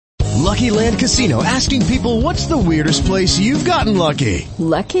Lucky Land Casino, asking people, what's the weirdest place you've gotten lucky?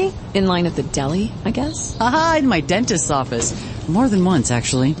 Lucky? In line at the deli, I guess? Aha, in my dentist's office. More than once,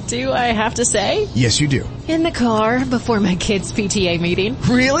 actually. Do I have to say? Yes, you do. In the car before my kids' PTA meeting.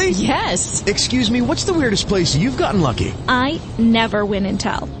 Really? Yes. Excuse me, what's the weirdest place you've gotten lucky? I never win and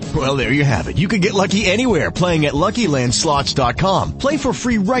tell. Well, there you have it. You can get lucky anywhere, playing at LuckyLandSlots.com. Play for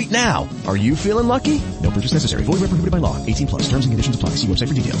free right now. Are you feeling lucky? No purchase necessary. Void where prohibited by law. 18+. Terms and conditions apply. See website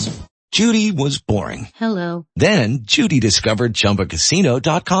for details. Judy was boring. Hello. Then Judy discovered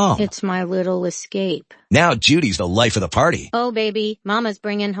ChumbaCasino.com. It's my little escape. Now Judy's the life of the party. Oh, baby, mama's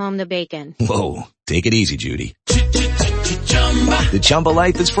bringing home the bacon. Whoa, take it easy, Judy. The Chumba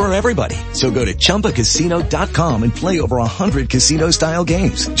life is for everybody. So go to ChumbaCasino.com and play over 100 casino-style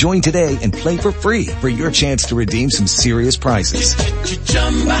games. Join today and play for free for your chance to redeem some serious prizes.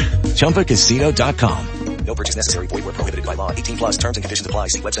 ChumbaCasino.com. No purchase necessary. Void where prohibited by law. 18+. Terms and conditions apply.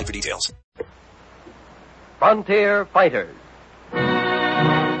 See website for details. Frontier Fighters.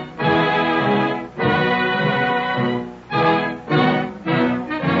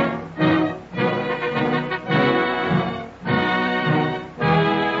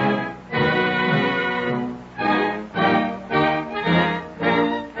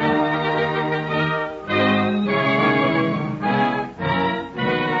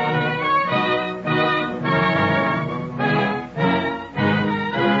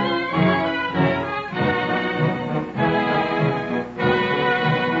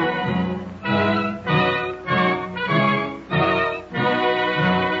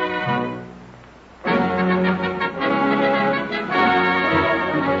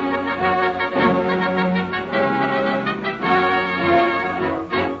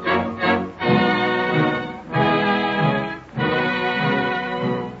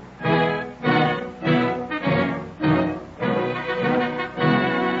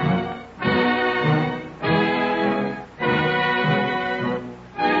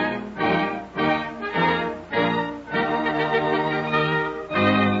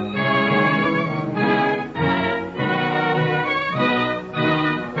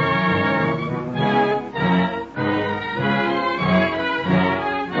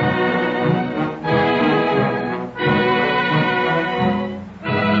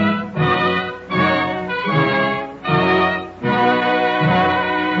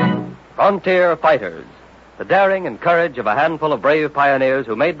 Frontier Fighters, the daring and courage of a handful of brave pioneers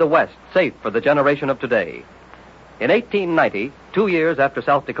who made the West safe for the generation of today. In 1890, 2 years after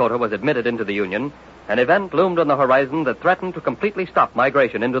South Dakota was admitted into the Union, an event loomed on the horizon that threatened to completely stop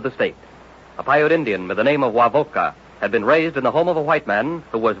migration into the state. A Paiute Indian by the name of Wavoka had been raised in the home of a white man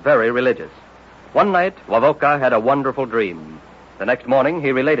who was very religious. One night, Wavoka had a wonderful dream. The next morning,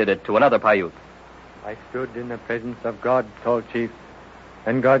 he related it to another Paiute. I stood in the presence of God, tall chief,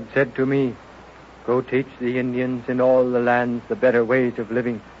 and God said to me, "Go teach the Indians in all the lands the better ways of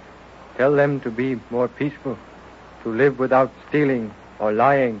living. Tell them to be more peaceful, to live without stealing or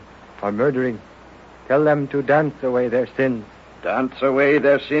lying or murdering. Tell them to dance away their sins." Dance away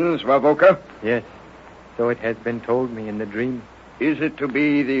their sins, Wavoka? Yes, so it has been told me in the dream. Is it to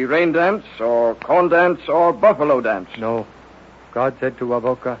be the rain dance or corn dance or buffalo dance? No. God said to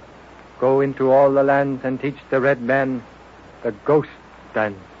Wavoka, "Go into all the lands and teach the red man the ghost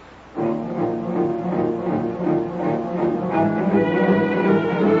dance."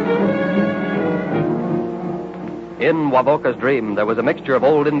 In Wavoka's dream, there was a mixture of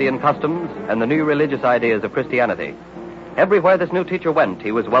old Indian customs and the new religious ideas of Christianity. Everywhere this new teacher went,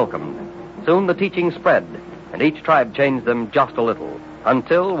 he was welcomed. Soon the teaching spread, and each tribe changed them just a little,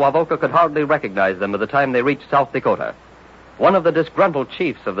 until Wavoka could hardly recognize them by the time they reached South Dakota. One of the disgruntled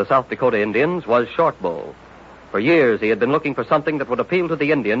chiefs of the South Dakota Indians was Short Bull. For years, he had been looking for something that would appeal to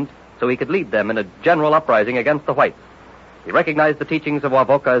the Indians so he could lead them in a general uprising against the whites. He recognized the teachings of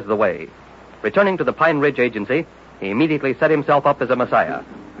Wavoka as the way. Returning to the Pine Ridge Agency, he immediately set himself up as a messiah.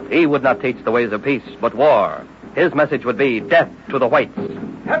 He would not teach the ways of peace, but war. His message would be death to the whites.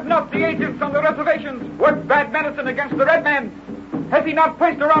 Have not the agents on the reservations worked bad medicine against the red man? Has he not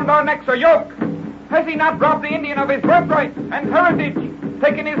placed around our necks a yoke? Has he not robbed the Indian of his birthright and heritage,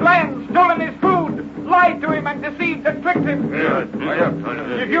 taken his land, stolen his food, lied to him and deceived and tricked him?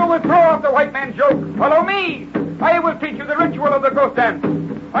 If you will throw off the white man's yoke, follow me. I will teach you the ritual of the ghost dance.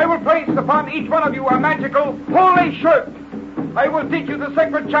 I will place upon each one of you a magical, holy shirt. I will teach you the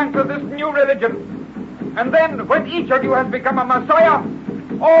sacred chants of this new religion. And then, when each of you has become a messiah,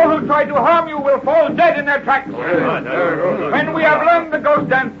 all who try to harm you will fall dead in their tracks. When we have learned the ghost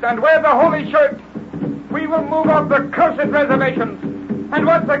dance and wear the holy shirt, we will move off the cursed reservations and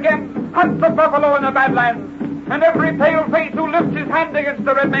once again hunt the buffalo in the Badlands. And every pale face who lifts his hand against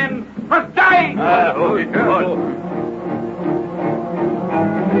the red men must die!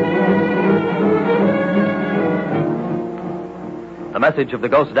 The message of the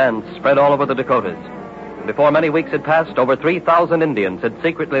ghost dance spread all over the Dakotas. Before many weeks had passed, over 3,000 Indians had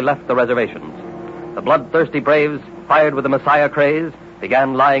secretly left the reservations. The bloodthirsty braves, fired with the Messiah craze,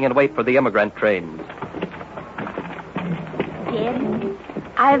 began lying in wait for the immigrant trains. Jed,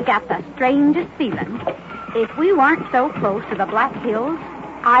 I've got the strangest feeling. If we weren't so close to the Black Hills,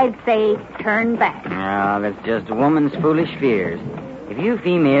 I'd say turn back. Oh, that's just a woman's foolish fears. If you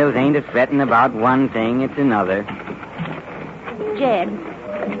females ain't a-fretting about one thing, it's another. Jed,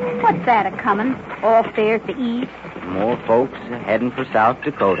 what's that a-coming? Off there at the east? More folks heading for South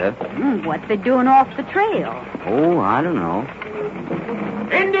Dakota. What's they doing off the trail? Oh, I don't know.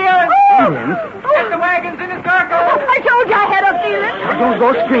 Indians! Indians? Get the wagons in the circle! I told you I had a feeling. Don't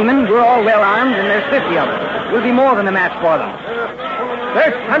go screaming. We're all well armed, and there's 50 of us. We'll be more than a match for them.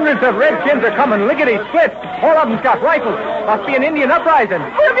 There's hundreds of redskins are coming, lickety-split. All of them's got rifles. Must be an Indian uprising.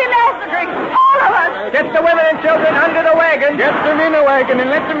 We'll be massacring all of us. Get the women and children under the wagon. Get them in a wagon and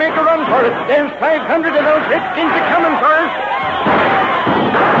let them make a run for it. There's 500 of those redskins are coming for us.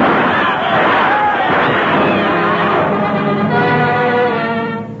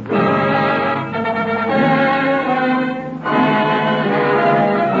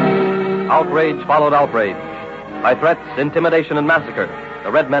 Outrage followed outrage. By threats, intimidation, and massacre,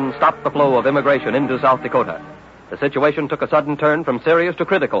 the Red Men stopped the flow of immigration into South Dakota. The situation took a sudden turn from serious to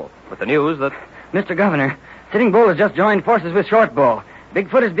critical, with the news that... Mr. Governor, Sitting Bull has just joined forces with Short Bull.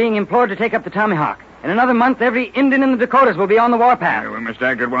 Bigfoot is being implored to take up the tomahawk. In another month, every Indian in the Dakotas will be on the warpath. We must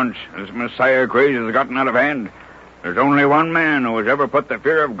act at once. This Messiah craze has gotten out of hand. There's only one man who has ever put the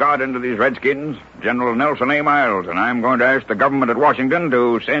fear of God into these redskins, General Nelson A. Miles, and I'm going to ask the government at Washington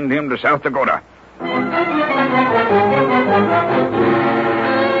to send him to South Dakota.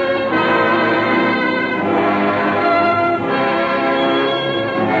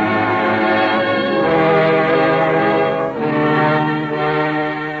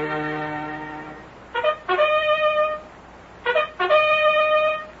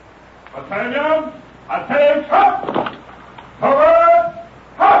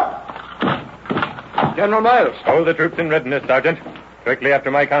 General Miles. Hold the troops in readiness, Sergeant. Directly after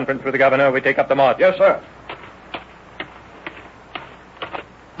my conference with the governor, we take up the march. Yes, sir.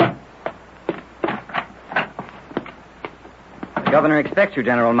 The governor expects you,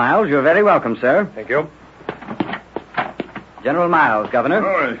 General Miles. You're very welcome, sir. Thank you. General Miles, Governor.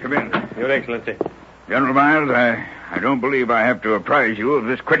 Oh, yes, come in. Your Excellency. General Miles, I don't believe I have to apprise you of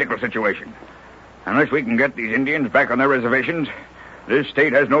this critical situation. Unless we can get these Indians back on their reservations, this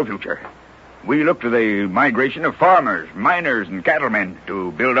state has no future. We look to the migration of farmers, miners, and cattlemen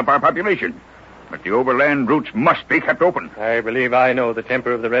to build up our population. But the overland routes must be kept open. I believe I know the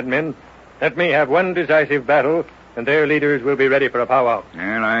temper of the Red Men. Let me have one decisive battle, and their leaders will be ready for a powwow.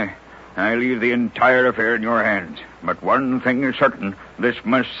 And I leave the entire affair in your hands. But one thing is certain. This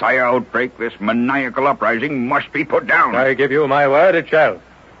Messiah outbreak, this maniacal uprising, must be put down. I give you my word it shall.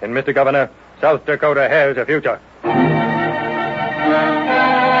 And, Mr. Governor, South Dakota has a future.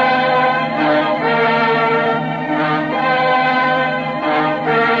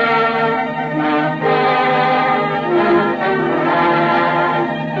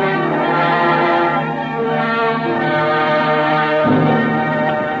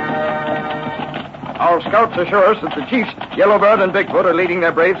 Our scouts assure us that the chiefs, Yellowbird and Bigfoot, are leading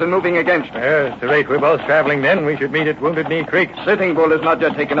their braves and moving against them. At the rate we're both traveling then, we should meet at Wounded Knee Creek. Sitting Bull has not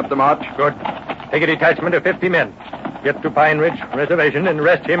yet taken up the march. Good. Take a detachment of 50 men. Get to Pine Ridge Reservation and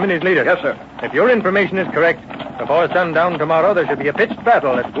arrest him and his leaders. Yes, sir. If your information is correct, before sundown tomorrow, there should be a pitched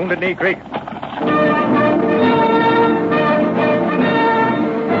battle at Wounded Knee Creek.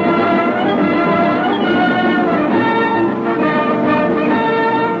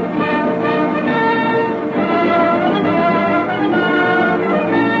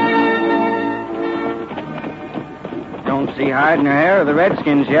 Hide in the hair of the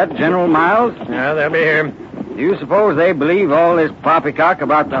Redskins yet, General Miles? Yeah, they'll be here. Do you suppose they believe all this poppycock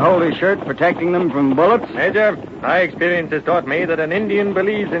about the holy shirt protecting them from bullets? Major, my experience has taught me that an Indian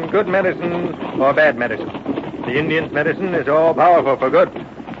believes in good medicine or bad medicine. The Indian's medicine is all powerful for good.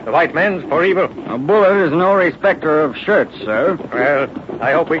 The white man's for evil. A bullet is no respecter of shirts, sir. Well,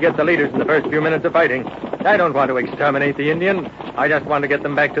 I hope we get the leaders in the first few minutes of fighting. I don't want to exterminate the Indian. I just want to get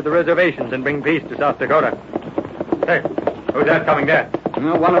them back to the reservations and bring peace to South Dakota. Hey, who's that coming there?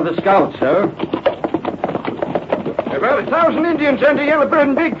 One of the scouts, sir. About 1,000 Indians under Yellowbird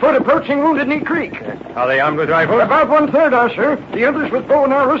and Bigfoot approaching Wounded Knee Creek. Are they armed with rifles? About 1/3 are, sir. The others with bow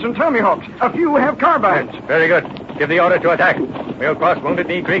and arrows and tomahawks. A few have carbines. Very good. Give the order to attack. We'll cross Wounded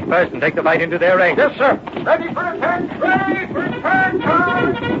Knee Creek first and take the fight into their ranks. Yes, sir. Ready for attack! Ready for attack!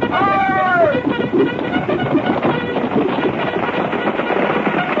 Fire!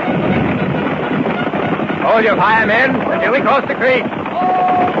 Hold your fire, men, until we cross the creek.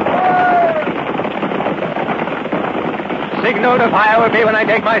 Signal to fire will be when I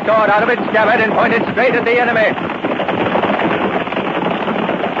take my sword out of its scabbard and point it straight at the enemy.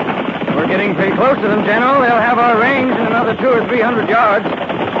 We're getting pretty close to them, General. They'll have our range in another 200 or 300 yards.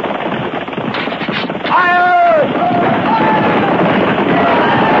 Fire!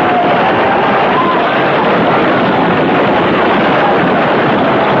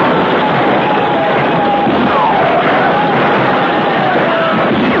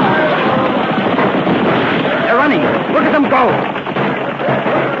 Go! Well,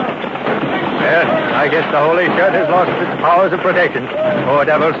 I guess the Holy Shirt has lost its powers of protection. Poor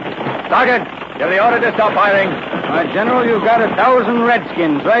devils. Sergeant, give the order to stop firing. General, you've got 1,000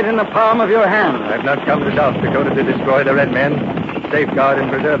 Redskins right in the palm of your hand. I've not come to South Dakota to destroy the red men. Safeguard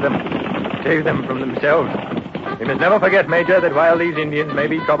and preserve them. Save them from themselves. You must never forget, Major, that while these Indians may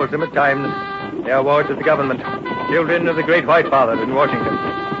be troublesome at times, they are wards of the government, children of the Great White Father in Washington.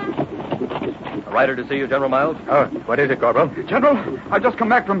 A rider to see you, General Miles. Oh, what is it, Corporal? General, I've just come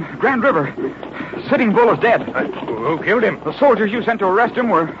back from Grand River. Sitting Bull is dead. Who killed him? The soldiers you sent to arrest him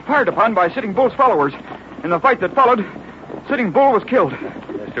were fired upon by Sitting Bull's followers. In the fight that followed, Sitting Bull was killed.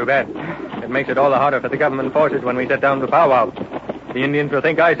 That's too bad. It makes it all the harder for the government forces when we set down the powwow. The Indians will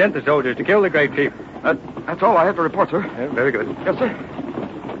think I sent the soldiers to kill the great chief. That's all I have to report, sir. Very good. Yes, sir.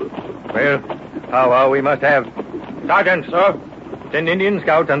 Well, powwow we must have. Sergeant, sir. Send Indian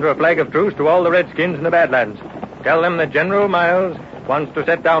scouts under a flag of truce to all the Redskins in the Badlands. Tell them that General Miles wants to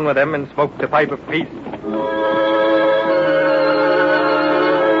sit down with them and smoke the pipe of peace.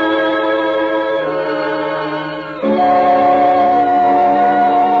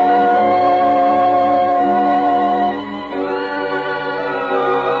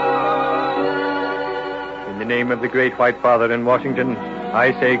 In the name of the Great White Father in Washington,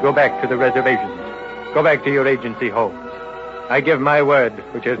 I say go back to the reservations. Go back to your agency homes. I give my word,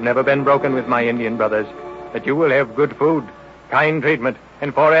 which has never been broken with my Indian brothers, that you will have good food, kind treatment,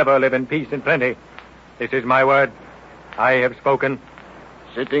 and forever live in peace and plenty. This is my word. I have spoken.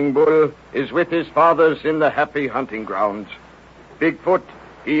 Sitting Bull is with his fathers in the happy hunting grounds. Bigfoot,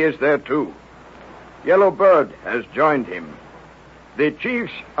 he is there too. Yellow Bird has joined him. The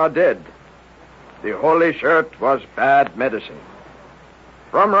chiefs are dead. The Holy Shirt was bad medicine.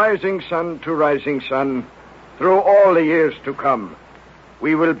 From rising sun to rising sun, through all the years to come,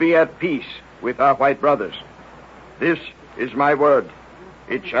 we will be at peace with our white brothers. This is my word.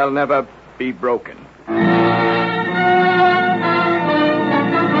 It shall never be broken.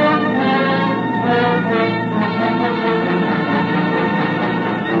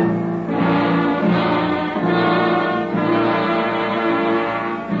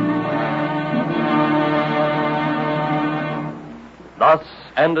 Thus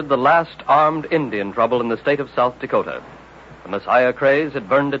ended the last armed Indian trouble in the state of South Dakota. The Messiah craze had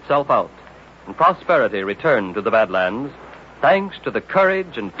burned itself out, and prosperity returned to the Badlands, thanks to the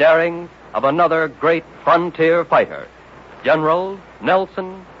courage and daring of another great frontier fighter, General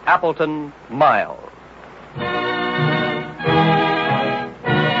Nelson Appleton Miles.